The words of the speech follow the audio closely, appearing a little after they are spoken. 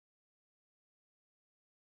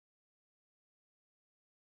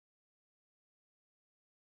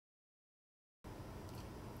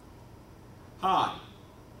Hi,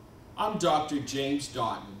 I'm Dr. James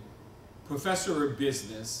Dottin, Professor of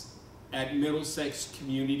Business at Middlesex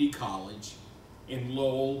Community College in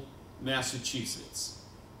Lowell, Massachusetts.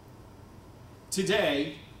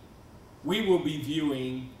 Today, we will be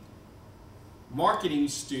viewing marketing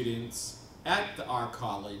students at our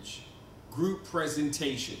college group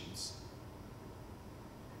presentations.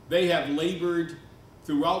 They have labored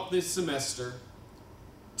throughout this semester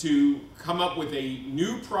to come up with a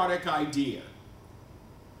new product idea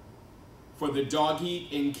for the Doggy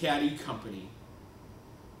and Caddy Company.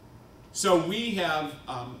 So we have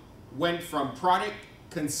went from product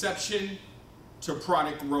conception to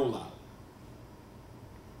product rollout.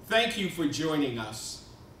 Thank you for joining us,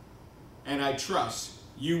 and I trust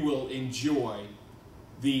you will enjoy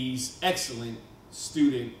these excellent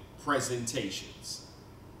student presentations.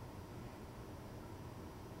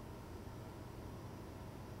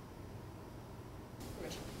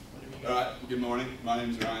 All right, good morning. My name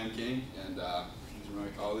is Ryan King, and these are my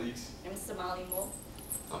colleagues. I'm Somali Mo.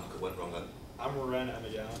 I'm Kawan Rongan. I'm Ren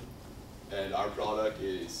Amigan. And our product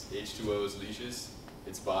is H2O's Leashes.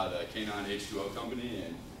 It's by the Canine H2O Company,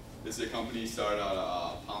 and this is a company started out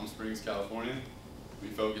of Palm Springs, California. We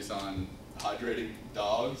focus on hydrating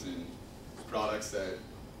dogs and products that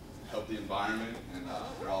help the environment, and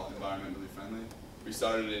they're all environmentally friendly. We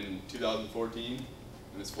started in 2014.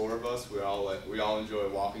 And there's 4 of us. We all enjoy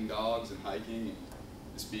walking dogs and hiking and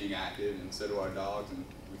just being active, and so do our dogs. And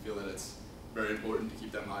we feel that it's very important to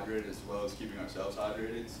keep them hydrated as well as keeping ourselves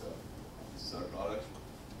hydrated. So this is our product.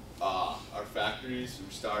 Our factories,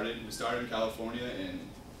 we started in California and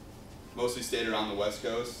mostly stayed around the West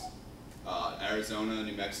Coast, Arizona,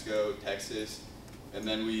 New Mexico, Texas, and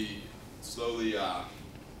then we slowly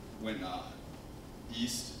went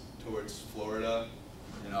east towards Florida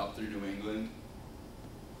and up through New England.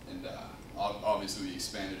 And obviously we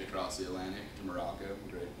expanded across the Atlantic to Morocco,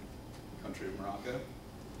 the great country of Morocco.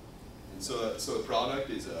 And so the product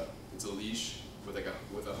is it's a leash with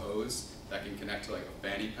a hose that can connect to like a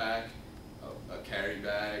fanny pack, a carry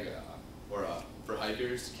bag, or for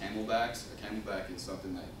hikers, camelbacks. A camelback is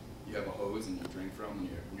something that you have a hose and you drink from when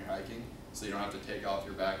you're hiking, so you don't have to take off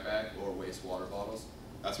your backpack or waste water bottles.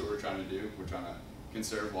 That's what we're trying to do. We're trying to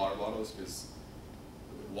conserve water bottles, because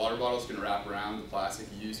water bottles can wrap around, the plastic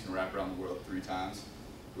you use can wrap around the world 3 times,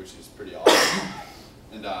 which is pretty awesome.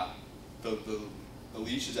 And the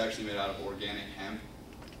leash is actually made out of organic hemp,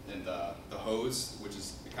 and the hose, which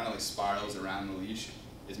is it kind of like spirals around the leash,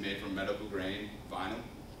 is made from medical grade vinyl,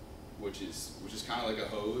 which is kind of like a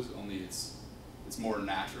hose, only it's more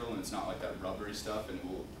natural and it's not like that rubbery stuff, and it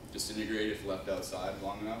will disintegrate if left outside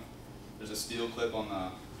long enough. There's a steel clip on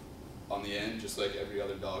the end, just like every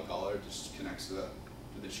other dog collar. It just connects to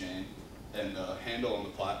the chain, and the handle on the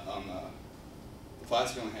plastic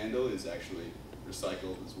on the handle is actually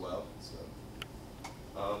recycled as well. So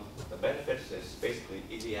the benefits is basically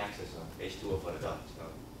easy access on H2O for the dogs.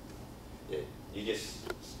 You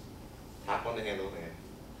just tap on the handle and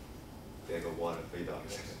there go water for your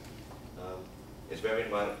dogs. It's very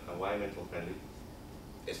environmental friendly.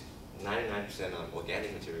 It's 99%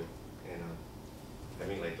 organic material, and I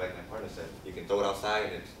mean, like my partner said, you can throw it outside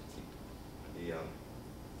and it's the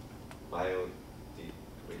biodegradable.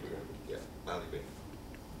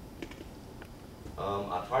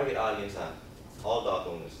 Our target audience are all dog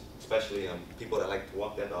owners, especially people that like to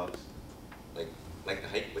walk their dogs, like to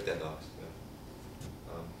hike with their dogs.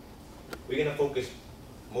 We're gonna focus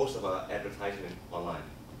most of our advertisement online,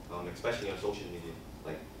 especially on social media,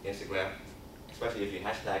 like Instagram. Especially if you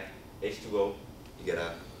hashtag H2O,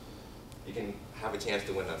 you can have a chance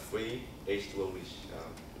to win a free H2O leash.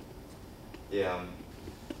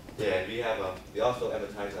 Yeah, we also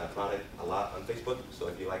advertise our product a lot on Facebook, so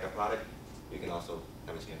if you like our product, you can also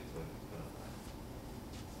have a chance to win.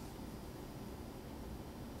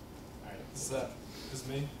 Alright, this is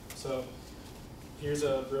me. So here's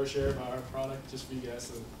a brochure about our product just for you guys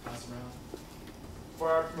to pass around. For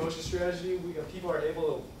our promotion strategy, people are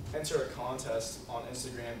able to enter a contest on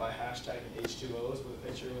Instagram by hashtagging H2Os with a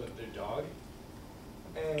picture of their dog.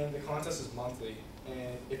 And the contest is monthly,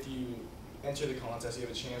 and if you enter the contest, you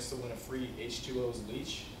have a chance to win a free H2O's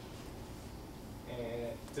leash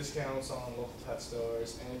and discounts on local pet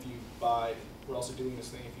stores. And if you buy, we're also doing this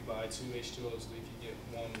thing, if you buy 2 H2O's leash, you get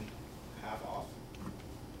 1 half off.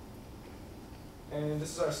 And this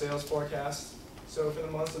is our sales forecast. So for the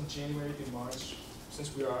months of January through March, since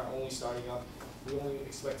we are only starting up, we only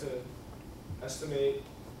expect to estimate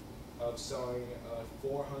of selling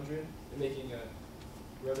 400 and making a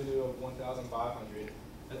revenue of 1,500.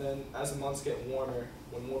 And then as the months get warmer,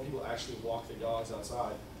 when more people actually walk their dogs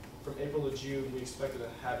outside, from April to June, we expected to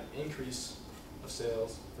have an increase of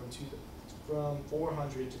sales from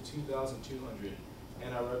 400 to 2,200,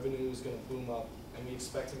 and our revenue is going to boom up, and we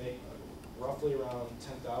expect to make roughly around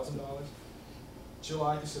 $10,000.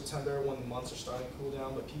 July to September, when the months are starting to cool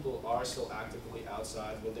down, but people are still actively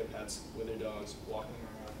outside with their pets, with their dogs, walking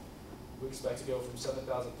around. We expect to go from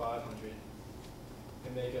 7,500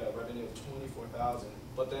 and make a revenue of 24,000.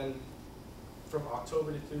 But then from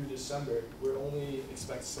October through December, we're only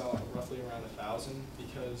expect to sell roughly around 1,000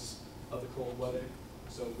 because of the cold weather.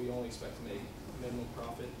 So we only expect to make minimum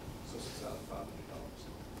profit, so $6,500.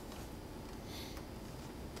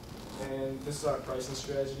 And this is our pricing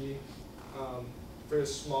strategy. For a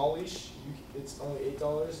small leash, it's only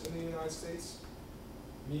 $8 in the United States.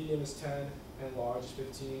 Medium is 10, and large is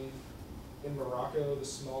 15. In Morocco, the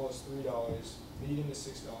small is $3, medium is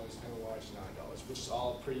 $6, and the large is $9, which is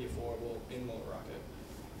all pretty affordable in Morocco.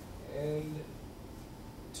 And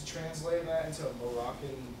to translate that into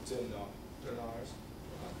Moroccan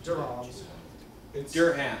dirhams, it's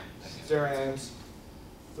dirhams.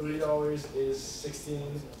 $3 is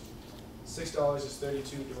 16, $6 is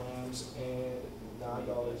 32 dirhams, and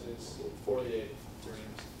 $9 is 48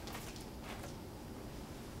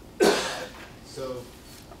 dirhams. So,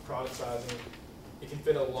 product sizing, it can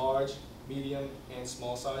fit a large, medium, and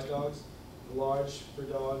small size dogs. The large for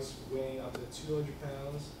dogs weighing up to 200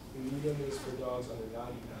 pounds, the medium is for dogs under 90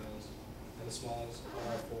 pounds, and the smalls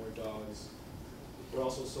are for dogs. We're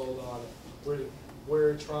also sold on,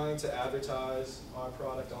 we're trying to advertise our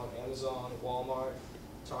product on Amazon, Walmart,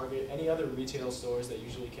 Target, any other retail stores that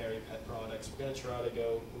usually carry pet products. We're going to try to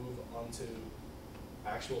move on to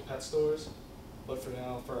actual pet stores, but for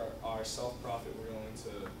now, for our self-profit, we're going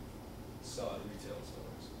to sell at retail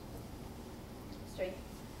stores. Straight.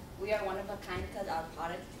 We are one of a kind because our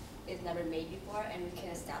product is never made before, and we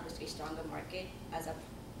can establish a stronger market as our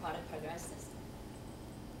product progresses.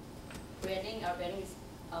 Branding, our branding is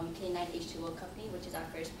K9 H2O Company, which is our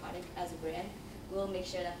first product as a brand. We'll make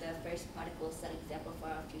sure that the first product will set an example for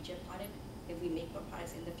our future product if we make more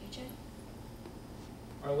products in the future.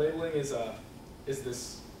 Our labeling is a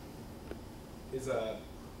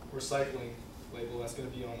recycling label that's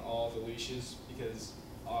going to be on all the leashes because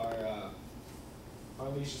our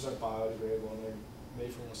leashes are biodegradable and they're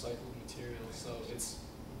made from recycled materials, so it's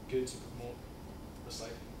good to promote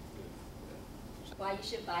recycling. Why you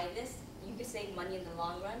should buy this? You could save money in the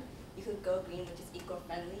long run. You could go green, which is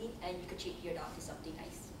eco-friendly, and you could treat your dog to something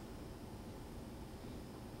nice.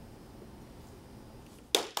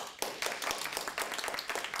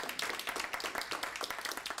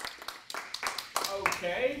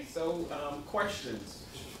 Okay, so questions.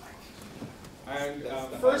 And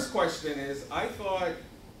first question is, I thought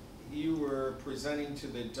you were presenting to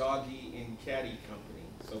the Doggy and Caddy Company.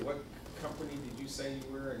 So what company did you say you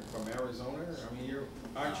were from Arizona? I mean,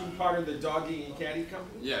 aren't you part of the Doggy and Caddy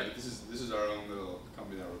Company? Yeah, but this is our own little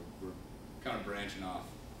company that we're kind of branching off.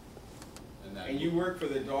 And you work for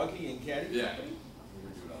the Doggy and Caddy yeah. Company?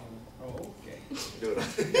 Oh, okay.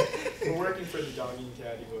 We're working for the Doggy and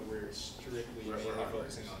Caddy, but we're strictly mainly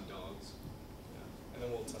focusing on dogs. Yeah. And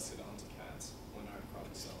then we'll test it onto cats when our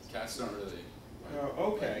product sells. Cats don't really.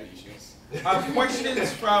 Okay.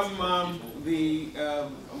 Questions from the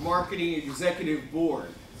marketing executive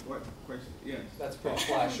board. What question? Yes. That's a pretty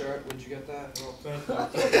fly shirt. Where'd you get that?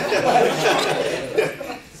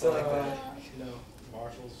 So, no,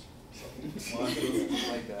 Marshalls. Marshalls,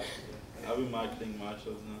 like that. I'll be marketing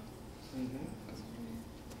Marshalls now.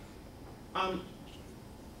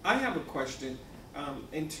 I have a question.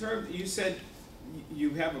 In terms, you said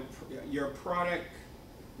you have your product.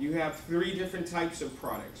 You have 3 different types of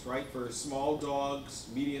products, right? For small dogs,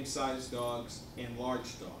 medium-sized dogs, and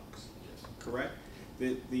large dogs. Yes. Correct?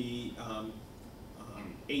 The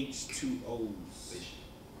H2Os.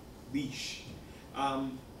 Leash. Out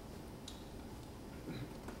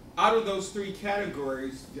of those 3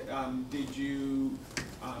 categories, did you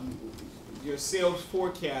your sales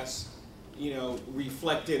forecast,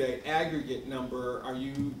 reflected an aggregate number? Are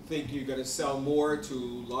you think you're going to sell more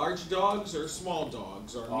to large dogs or small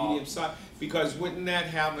dogs or medium size? Because wouldn't that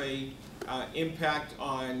have a impact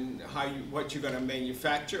on what you're going to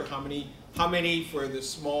manufacture? How many for the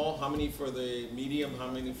small? How many for the medium? How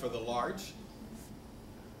many for the large?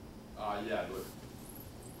 Yeah, but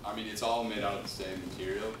I mean it's all made out of the same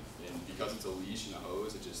material, and because it's a leash and a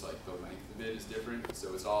hose, it's just like the length of it is different.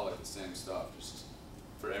 So it's all like the same stuff. Just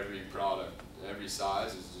for every product, every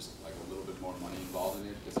size is just like a little bit more money involved in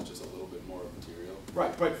it because it's just a little bit more material.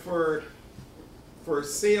 Right, but for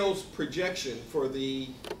sales projection for the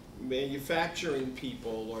manufacturing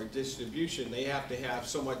people or distribution, they have to have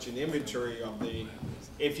so much in inventory of the,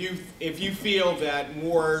 if you feel that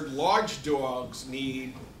more large dogs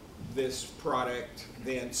need this product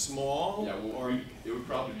than small, Yeah, well, or it would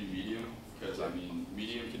probably be medium, because I mean,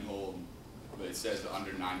 medium can hold, but it says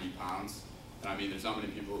under 90 pounds. And I mean, there's not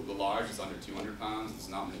many people, the large is under 200 pounds. There's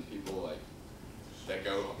not many people like that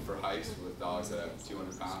go for hikes with dogs that have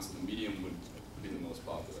 200 pounds. So the medium would be the most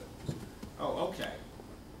popular. oh, okay.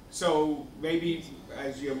 So maybe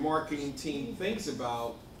as your marketing team thinks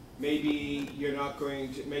about, maybe you're not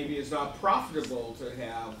going to, maybe it's not profitable to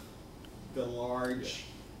have the large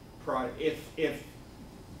product. If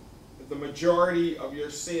the majority of your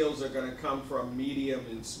sales are going to come from medium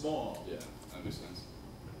and small. Yeah, that makes sense.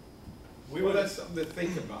 Well, that's something to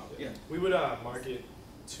think about. Yeah. We would market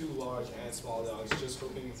 2 large and small dogs, just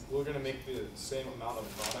hoping we're going to make the same amount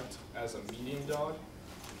of product as a medium dog,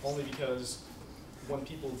 only because when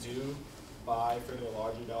people do buy for their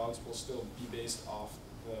larger dogs, we'll still be based off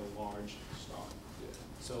the large stock. Yeah.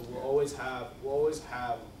 So we'll always have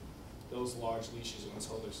those large leashes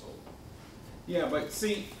until they're sold. Yeah, but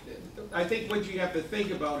see, I think what you have to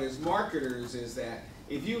think about as marketers is that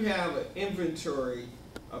if you have an inventory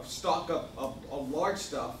of stock of large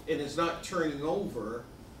stuff and it's not turning over,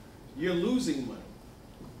 you're losing money.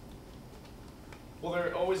 Well, there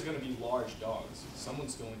are always going to be large dogs.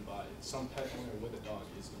 Someone's going to buy it. Some pet owner with a dog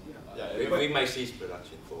is going to buy it. Yeah, We might cease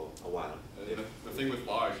production for a while. the thing with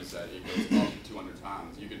large is that it goes up to 200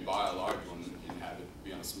 pounds. You can buy a large one and have it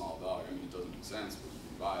be on a small dog. I mean, it doesn't make sense, but you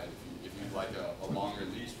can buy it. If you like a longer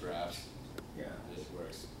leash, perhaps, Yeah. it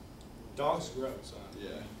works. Dogs grow, so. Yeah.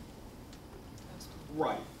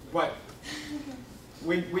 Right, but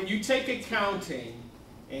when you take accounting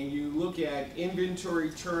and you look at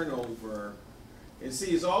inventory turnover, and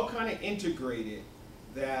see it's all kind of integrated,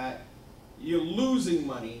 that you're losing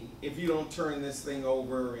money if you don't turn this thing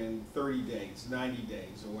over in 30 days, 90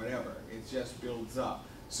 days, or whatever. It just builds up.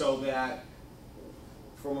 So that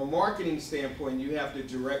from a marketing standpoint, you have to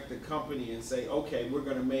direct the company and say, okay, we're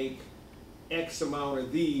going to make X amount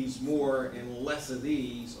of these, more and less of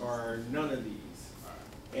these, or none of these.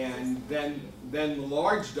 And then the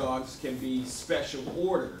large dogs can be special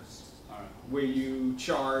orders, All right. where you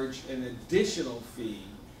charge an additional fee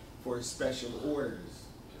for special orders.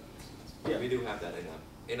 Yeah, that makes sense. Yeah. We do have that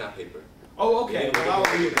in our paper. Oh, okay. Yeah, Well,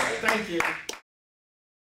 I'll read that. Thank you.